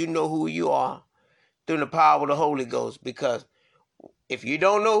well as you know who you are through the power of the Holy Ghost. Because if you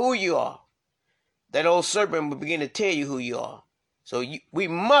don't know who you are, that old serpent will begin to tell you who you are. So we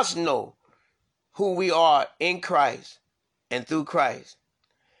must know who we are in Christ and through Christ.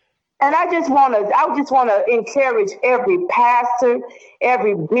 And I just want to encourage every pastor,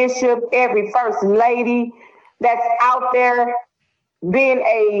 every bishop, every first lady that's out there being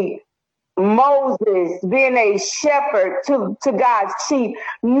a Moses, being a shepherd to God's sheep.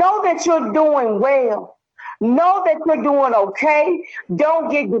 Know that you're doing well. Know that you're doing okay. Don't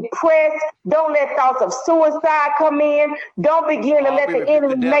get depressed. Don't let thoughts of suicide come in. Don't begin to let the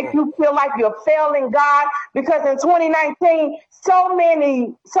enemy make you feel like you're failing God. Because in 2019, so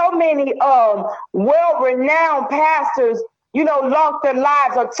many well-renowned pastors, lost their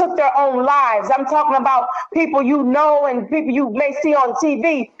lives or took their own lives. I'm talking about people you know and people you may see on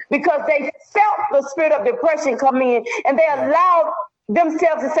TV, because they felt the spirit of depression come in and they allowed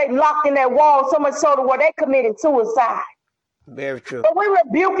themselves to stay locked in that wall, so much so to where they committed suicide. Very true. But we're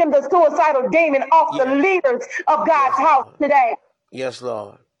rebuking the suicidal demon off the leaders of God's house today. Yes,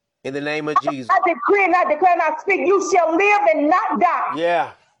 Lord. In the name of Jesus. I decree and I declare and I speak, you shall live and not die.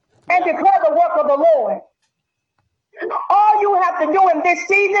 Yeah. And declare the work of the Lord. All you have to do in this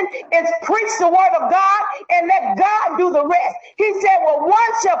season is preach the word of God and let God do the rest. He said, well,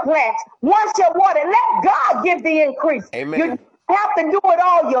 one shall plant, one shall water, and let God give the increase. Amen. You have to do it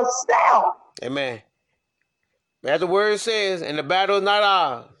all yourself. Amen. As the word says, and the battle is not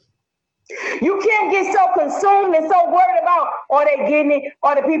ours. You can't get so consumed and so worried about, are they getting it?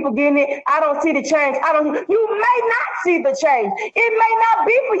 Are the people getting it? I don't see the change. You may not see the change. It may not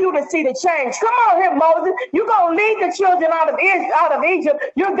be for you to see the change. Come on here, Moses. You're going to lead the children out of Egypt.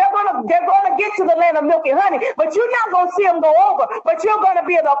 They're going to get to the land of milk and honey, but you're not going to see them go over. But you're going to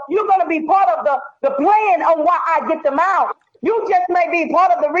be part of the plan on why I get them out. You just may be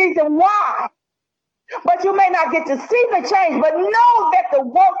part of the reason why. But you may not get to see the change, but know that the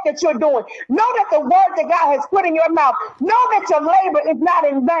work that you're doing, know that the word that God has put in your mouth, know that your labor is not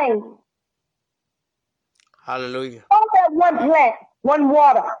in vain. Hallelujah. Know that one plant, one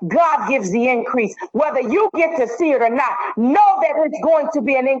water, God gives the increase. Whether you get to see it or not, know that it's going to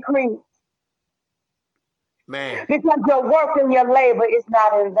be an increase. Man. Because your work and your labor is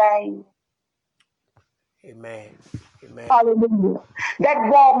not in vain. Amen. Amen. Hallelujah. That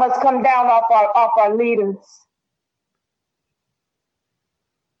wall must come down off our leaders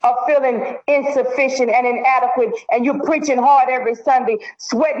of feeling insufficient and inadequate, and you preaching hard every Sunday,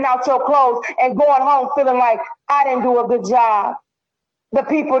 sweating out your clothes and going home feeling like, I didn't do a good job. The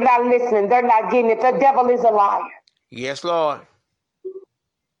people not listening. They're not getting it. The devil is a liar. Yes, Lord.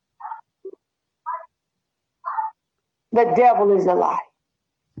 The devil is a liar.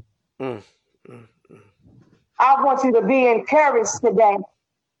 I want you to be encouraged today.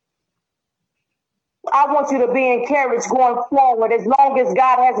 I want you to be encouraged going forward. As long as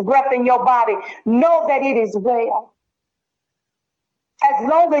God has breath in your body, know that it is well. As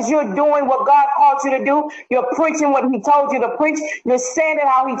long as you're doing what God called you to do, you're preaching what he told you to preach, you're saying it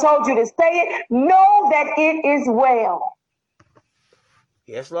how he told you to say it, know that it is well.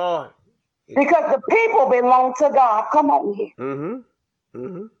 Yes, Lord. Because the people belong to God. Come on here.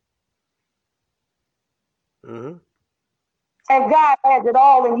 And God has it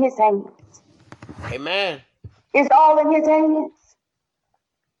all in his hands. Amen. It's all in his hands.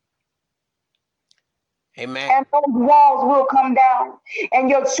 Amen. And those walls will come down and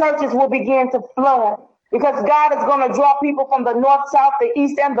your churches will begin to flood. Because God is going to draw people from the north, south, the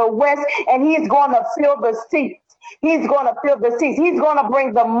east, and the west, and he is going to fill the seats. He's going to fill the seats. He's going to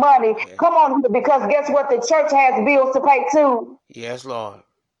bring the money. Yes. Come on, because guess what? The church has bills to pay too. Yes, Lord.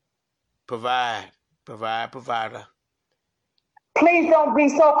 Provider. Please don't be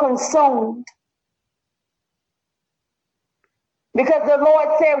so consumed. Because the Lord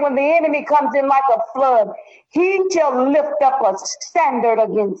said when the enemy comes in like a flood, he shall lift up a standard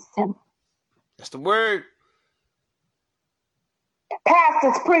against him. That's the word.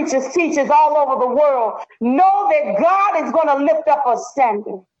 Pastors, preachers, teachers all over the world know that God is going to lift up a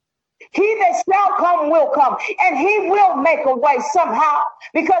standard. He that shall come will come, and he will make a way somehow,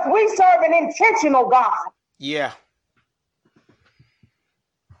 because we serve an intentional God. Yeah.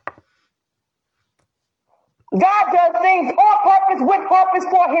 God does things on purpose, with purpose,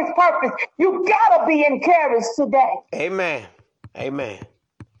 for his purpose. You gotta be encouraged today. Amen. Amen.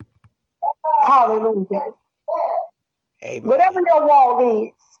 Hallelujah. Amen. Whatever your wall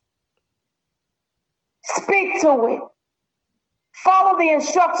is, speak to it. Follow the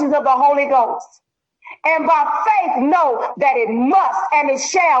instructions of the Holy Ghost. And by faith, know that it must, and it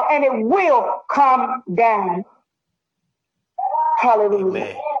shall, and it will come down.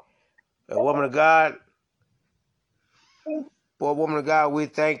 Hallelujah. Amen. Woman of God, woman of God, we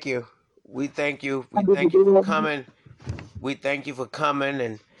thank you. We thank you. We thank you for coming. We thank you for coming,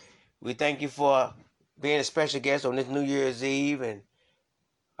 and we thank you for being a special guest on this New Year's Eve. And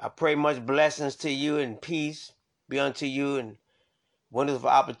I pray much blessings to you and peace be unto you, and wonderful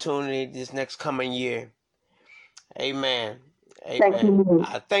opportunity this next coming year. Amen. Amen. Thank you.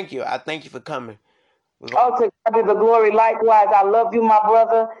 I thank you. I thank you for coming. Oh, to God be the glory. Likewise, I love you, my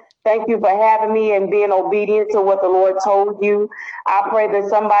brother. Thank you for having me and being obedient to what the Lord told you. I pray that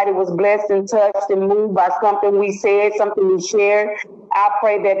somebody was blessed and touched and moved by something we said, something we shared. I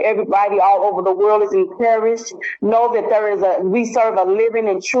pray that everybody all over the world is encouraged. Know that we serve a living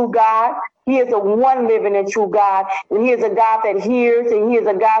and true God. He is the one living and true God. And he is a God that hears, and he is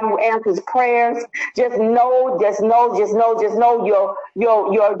a God who answers prayers. Just know your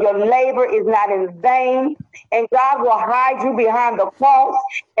labor is not in vain. And God will hide you behind the cross.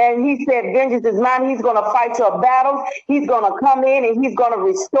 And he said, vengeance is mine. He's going to fight your battles. He's going to come in and he's going to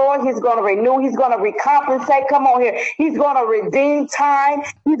restore. He's going to renew. He's going to recompensate. Come on here. He's going to redeem time.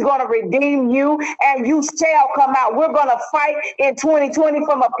 He's going to redeem you, and you shall come out. We're going to fight in 2020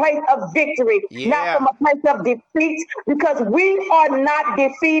 from a place of victory, not from a place of defeat, because we are not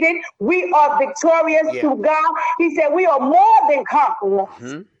defeated. We are victorious through God. He said we are more than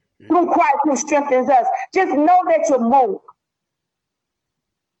conquerors through Christ who strengthens us. Just know that you're moved.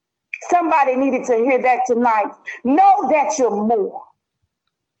 Somebody needed to hear that tonight. Know that you're more.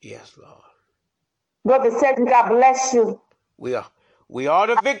 Yes, Lord. Brother Cedric, God bless you. We are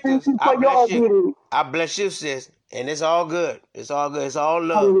the victors. I bless you. I bless you, sis. And it's all good. It's all good. It's all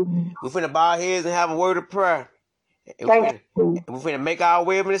love. We're finna bow our heads and have a word of prayer. And we're finna make our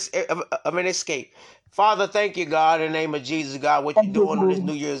way of an escape. Father, thank you, God, in the name of Jesus, God, what you're doing on this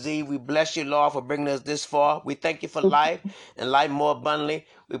New Year's Eve. We bless you, Lord, for bringing us this far. We thank you for life and life more abundantly.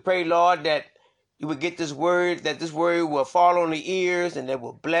 We pray, Lord, that you would get this word, that this word will fall on the ears and that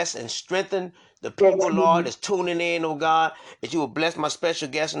will bless and strengthen the people, Lord, that's tuning in, oh God, that you will bless my special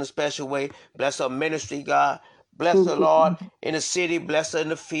guest in a special way. Bless her ministry, God. Bless her, Lord, in the city. Bless her in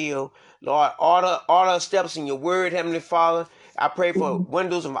the field. Lord, order her steps in your word, Heavenly Father. I pray for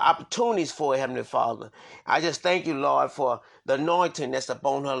windows of opportunities for her, Heavenly Father. I just thank you, Lord, for the anointing that's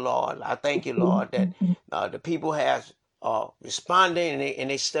upon her, Lord. I thank you, Lord, that the people have responding and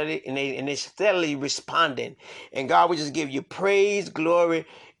they steadily responding. And God, we just give you praise, glory,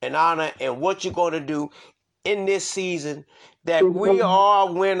 and honor, and what you're going to do in this season, that we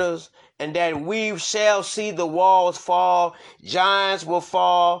are winners and that we shall see the walls fall, giants will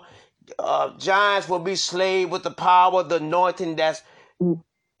fall, giants will be slain with the power of the anointing that's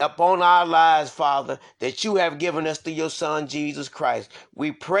upon our lives, Father, that you have given us through your Son, Jesus Christ.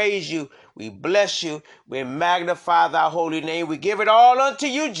 We praise you. We bless you. We magnify thy holy name. We give it all unto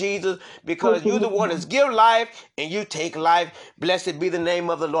you, Jesus, because you're the one that give life and you take life. Blessed be the name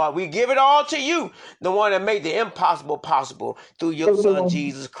of the Lord. We give it all to you, the one that made the impossible possible through your Son,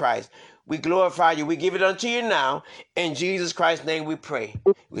 Jesus Christ. We glorify you. We give it unto you now. In Jesus Christ's name we pray.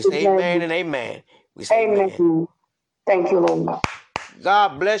 We say amen and amen. We say amen. Thank you, Lord.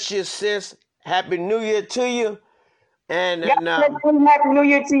 God bless you, sis. Happy New Year to you. And Happy New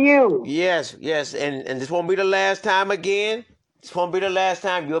Year to you. Yes. And this won't be the last time again. This won't be the last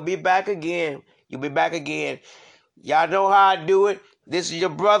time. You'll be back again. You'll be back again. Y'all know how I do it. This is your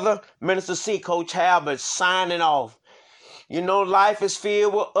brother, Minister C, Coach Halbert, signing off. You know, life is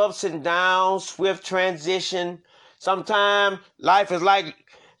filled with ups and downs, swift transition. Sometimes life is like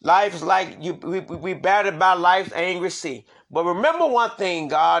we battered by life's angry sea. But remember one thing,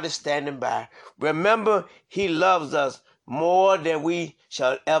 God is standing by. Remember, he loves us more than we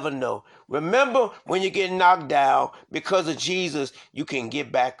shall ever know. Remember, when you get knocked down, because of Jesus, you can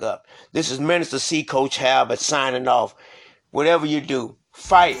get back up. This is Minister C, Coach Halbert, signing off. Whatever you do,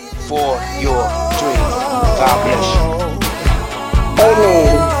 fight for your dream. God bless you.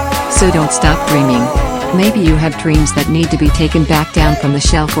 Amen. So don't stop dreaming. Maybe you have dreams that need to be taken back down from the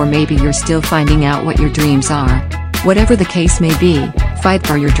shelf, or maybe you're still finding out what your dreams are. Whatever the case may be, fight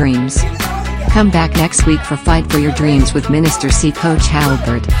for your dreams. Come back next week for Fight for Your Dreams with Minister C, Coach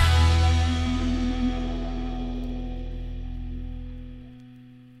Halbert.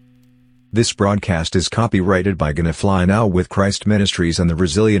 This broadcast is copyrighted by Gonna Fly Now with Christ Ministries and the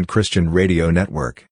Resilient Christian Radio Network.